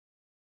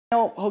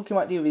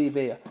Pokemon DVD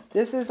video.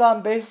 This is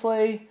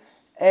basically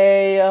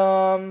a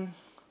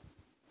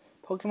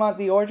Pokemon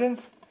The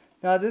Origins.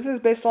 Now this is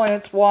based on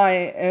its Y,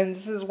 and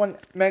this is when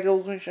Mega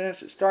Evolution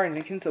is starting in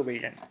the Kanto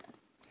region.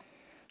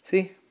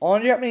 See, all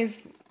in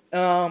Japanese,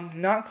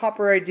 not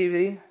copyright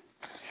DVD. You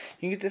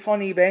can get this on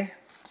eBay.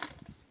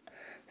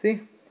 See,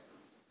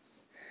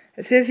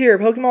 it says here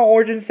Pokemon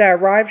Origins that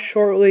arrived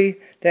shortly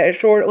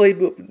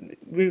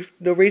before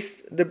the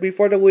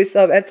release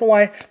of X and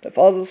Y that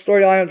follows the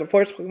storyline of the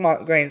first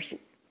Pokemon games,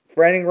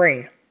 Red and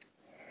Green,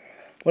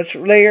 which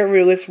later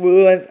was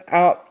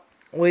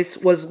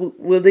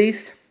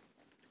released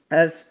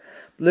as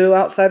Blue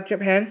outside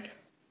Japan,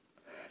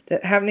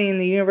 that happening in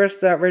the universe of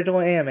the original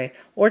anime.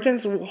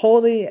 Origins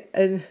wholly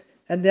an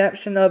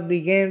adaptation of the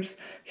game's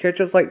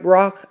characters like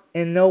Brock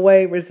in no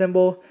way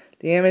resemble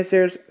the anime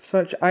series'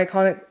 such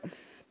iconic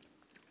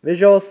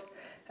visuals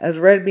as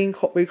Red Bean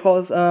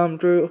recalls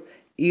Drew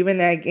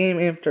even at game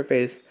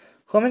interface.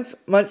 Comments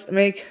must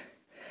make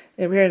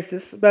an appearance.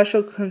 This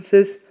special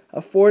consists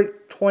of 4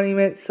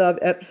 20-minute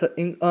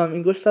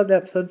English sub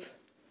episodes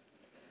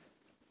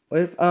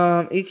with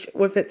each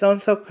with its own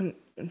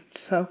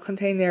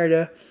self-contained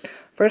narrative.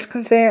 First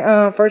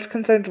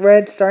concerns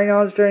Red starting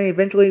on his journey,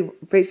 eventually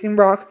facing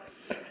Brock,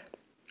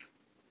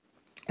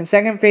 and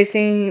second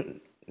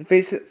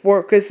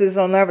focuses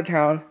on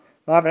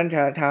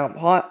Lavender Town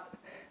plot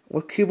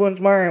with Cubans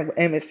Mario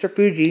and Mr.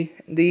 Fuji.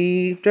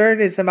 The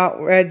third is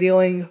about Red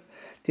dealing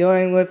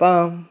with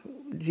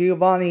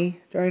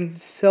Giovanni during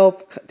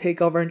self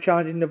takeover and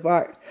challenging the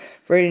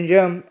Varian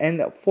Gym,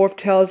 and the fourth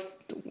tells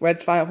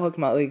Red's final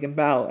Pokemon League in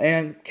battle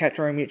and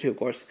capturing Mewtwo, of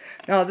course.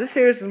 Now this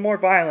series is more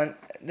violent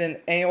than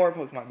any other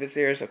Pokemon. This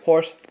series, of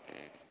course,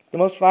 is the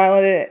most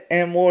violent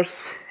and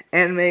most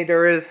anime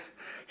there is.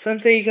 Some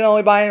say you can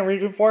only buy in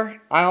Region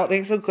 4. I don't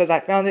think so, because I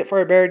found it for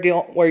a better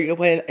deal where you can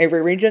play in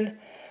every region.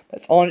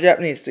 That's all in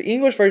Japanese. The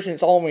English version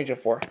is all in Region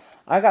 4.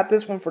 I got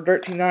this one for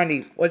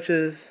 $13.90, which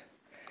is,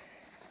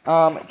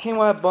 it came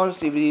with a bonus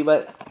DVD,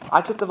 but I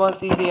took the bonus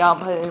DVD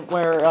out and put it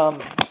where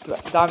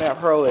Diamond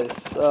Pro is.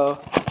 So,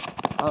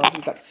 I don't know if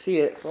you got to see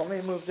it. So let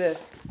me move this.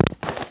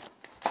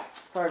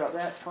 Sorry about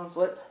that, phone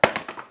slipped.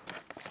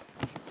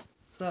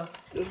 So,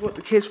 this is what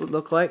the case would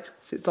look like.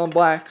 See, it's on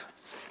black.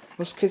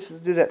 Most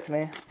cases do that to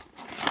me.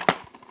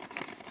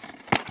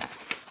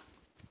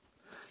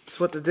 This is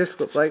what the disc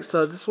looks like.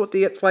 So this is what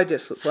the XY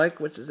disc looks like,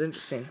 which is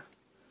interesting.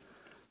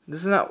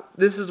 This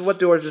is what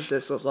the Origins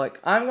disc looks like.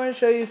 I'm going to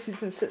show you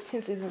Season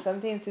 16, Season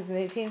 17, Season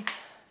 18.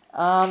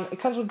 It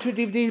comes with 2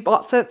 DVD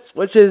box sets,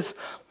 which is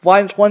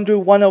Volumes 1 through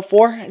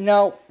 104.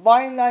 Now,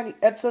 Volume 90,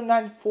 Episode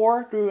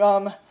 94 through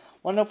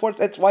 104 is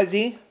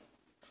XYZ.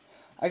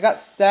 I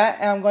got that,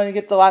 and I'm going to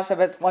get the last of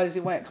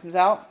XYZ when it comes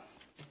out,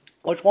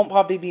 which won't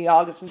probably be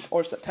August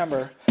or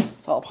September.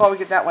 So I'll probably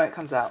get that when it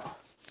comes out.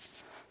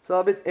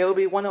 So it'll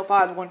be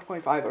 105 to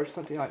 125 or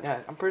something like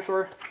that. I'm pretty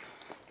sure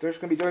there's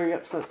going to be 30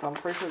 episodes, so I'm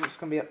pretty sure it's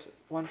going to be up to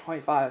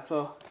 125.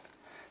 So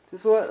this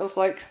is what it looks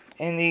like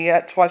in the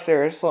XY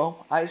series.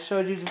 So I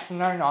showed you just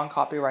another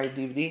non-copyrighted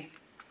DVD.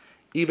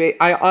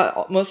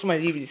 eBay. Most of my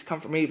DVDs come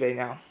from eBay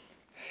now,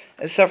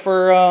 except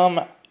for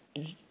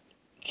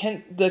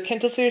the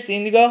Kanto series, the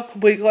Indigo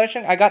Complete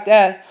Collection. I got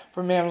that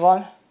from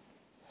Amazon.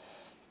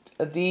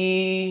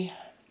 The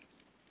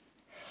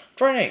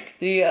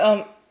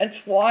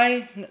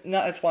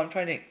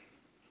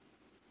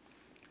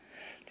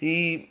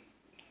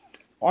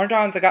Orange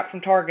Islands I got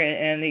from Target,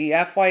 and the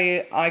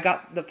FYE, I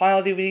got the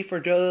final DVD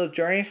for JoJo's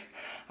Journeys.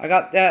 I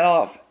got that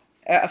off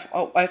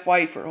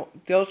FYE for,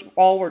 those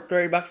all were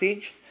 $30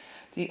 each.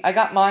 I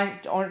got mine,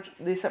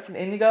 the set from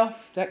Indigo,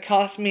 that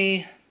cost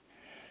me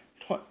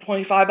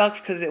 $25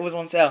 because it was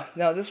on sale.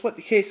 Now this is what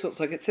the case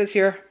looks like. It says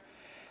here,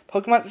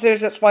 Pokemon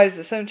Series XY is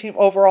the 17th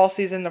overall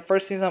season, the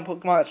first season of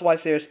Pokemon XY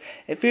series.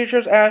 It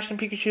features Ash and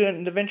Pikachu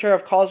in the adventure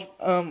of Kalos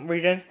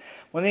region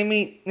when they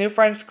meet new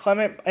friends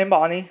Clement and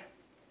Bonnie,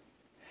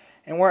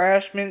 and where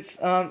Ash meets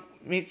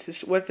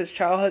with his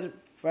childhood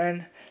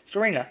friend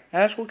Serena.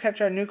 Ash will catch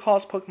a new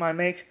Kalos Pokemon,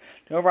 make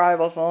new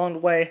rivals along the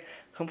way,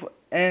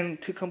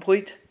 and to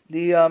complete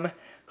the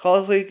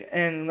Kalos League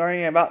and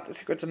learning about the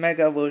secrets of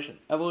Mega Evolution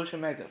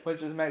Mega,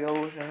 which is Mega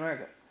Evolution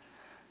Mega.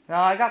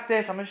 Now I got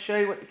this. I'm going to show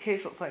you what the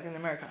case looks like in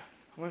America.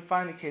 I'm going to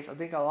find the case. I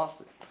think I lost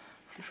it.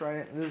 Pretty sure I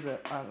didn't lose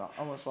it. I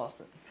almost lost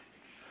it.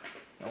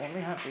 Now let me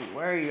hunt for you.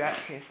 Where are you at,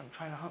 case? I'm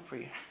trying to hunt for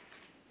you.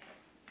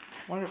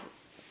 I wonder if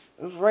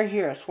it was right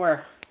here. I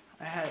swear.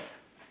 I had it.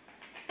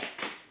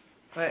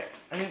 Wait,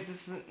 I think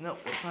this is it. No,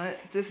 that's not it.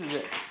 This is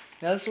it.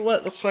 Now this is what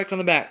it looks like on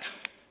the back.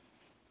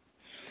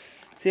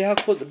 See how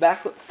cool the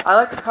back looks? I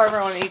like the cover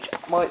on each.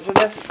 Well, so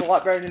this is a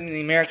lot better than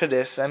the America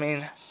disc. I mean,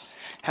 it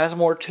has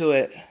more to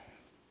it.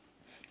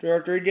 There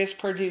are 3 discs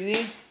per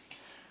DVD.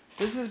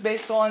 This is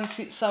based on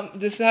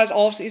this has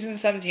all of Season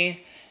 17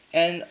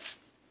 and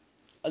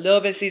a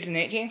little bit of Season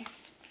 18.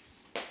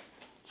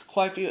 It's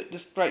quite a few,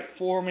 just like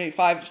 4, maybe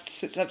 5,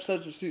 6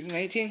 episodes of Season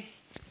 18.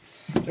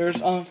 There's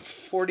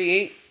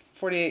 48,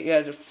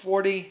 yeah, there's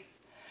 48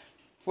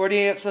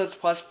 episodes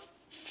plus.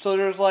 So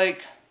there's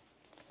like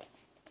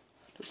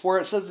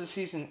 4 episodes of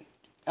Season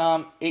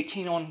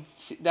 18 on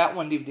that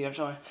one DVD I'm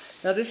showing.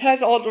 Now this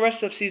has all the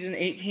rest of season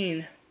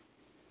 18.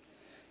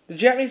 The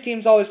Japanese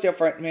team's always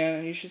different,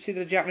 man. You should see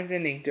the Japanese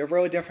ending. They're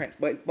really different,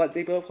 but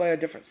they both play a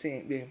different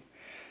game.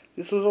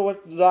 This was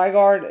with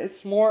Zygarde.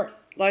 It's more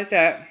like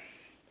that.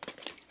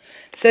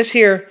 It says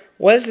here,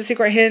 what is the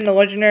secret hidden in the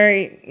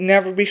legendary,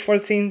 never before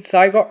seen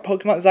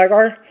Pokemon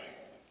Zygarde?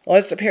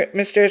 What is the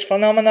mysterious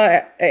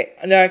phenomena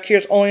that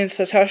occurs only in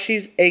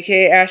Satoshi's,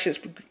 aka Ash's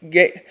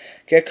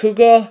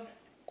Gekuga,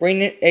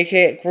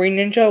 aka Green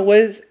Ninja? What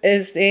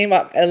is the name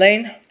of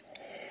Elaine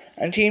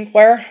and Team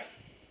Flare?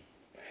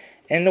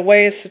 And the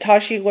way is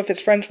Satoshi with his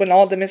friends when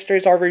all the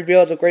mysteries are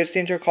revealed, the greatest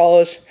danger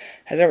Carlos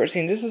has ever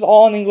seen. This is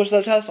all in English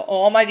subtitles.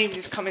 All my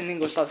DVDs come in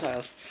English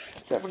subtitles.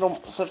 Except for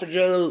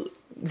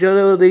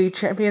Johto League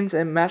Champions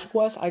and Master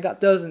Quest, I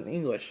got those in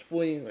English,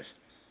 fully English.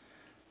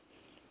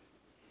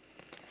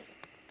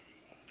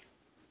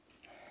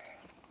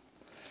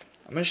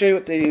 I'm going to show you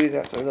what they use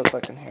that so it looks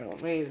like in here.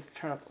 Let me just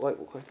turn up the light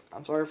real quick.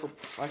 I'm sorry for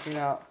blacking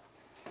out.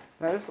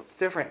 Now this looks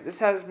different. This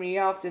has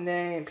Meowth, Dene,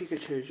 and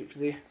Pikachu, as you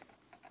can see.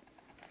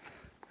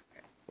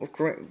 With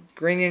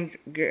green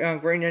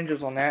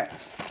ninjas on that.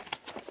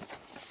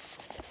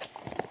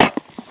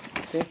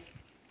 See?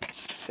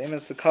 Same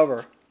as the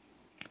cover.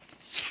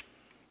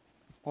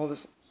 All this,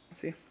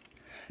 see?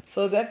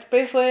 So that's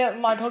basically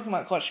my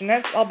Pokemon collection.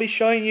 Next, I'll be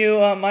showing you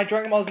my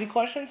Dragon Ball Z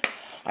collection.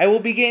 I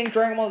will be getting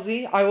Dragon Ball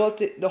Z. I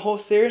looked at the whole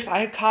series. I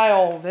had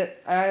Kyle of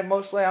it. I'm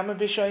going to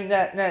be showing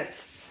that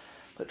next.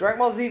 But Dragon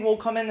Ball Z will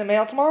come in the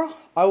mail tomorrow.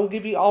 I will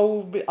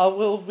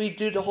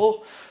redo the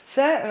whole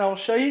set and I will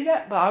show you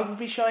that. But I will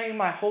be showing you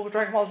my whole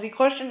Dragon Ball Z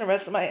collection, the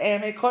rest of my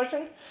anime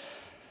collection.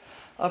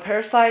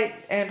 Parasite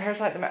and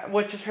Parasite,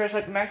 which is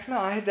Parasite the Maxima.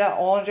 I have that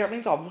all in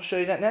Japanese. I will show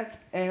you that next.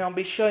 And I'll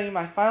be showing you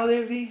my final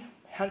DVD,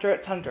 Hunter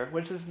x Hunter,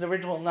 which is the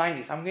original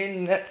 90s. I'm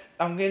getting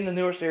the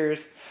newer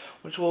series,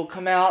 which will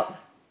come out.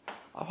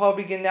 I'll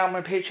probably be getting down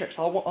my paycheck,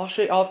 so I'll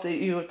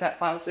update you with that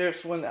final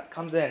series when that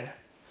comes in.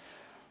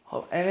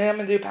 And then I'm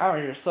going to do Power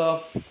Rangers.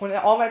 So, when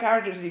all my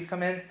Power Rangers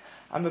come in,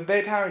 I'm a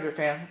big Power Ranger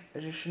fan,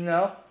 as you should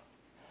know.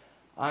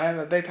 I am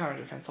a big Power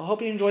Ranger fan. So, I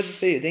hope you enjoyed this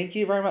video. Thank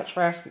you very much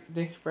for asking.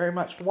 Thank you very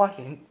much for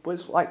watching.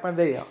 Please like my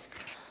video.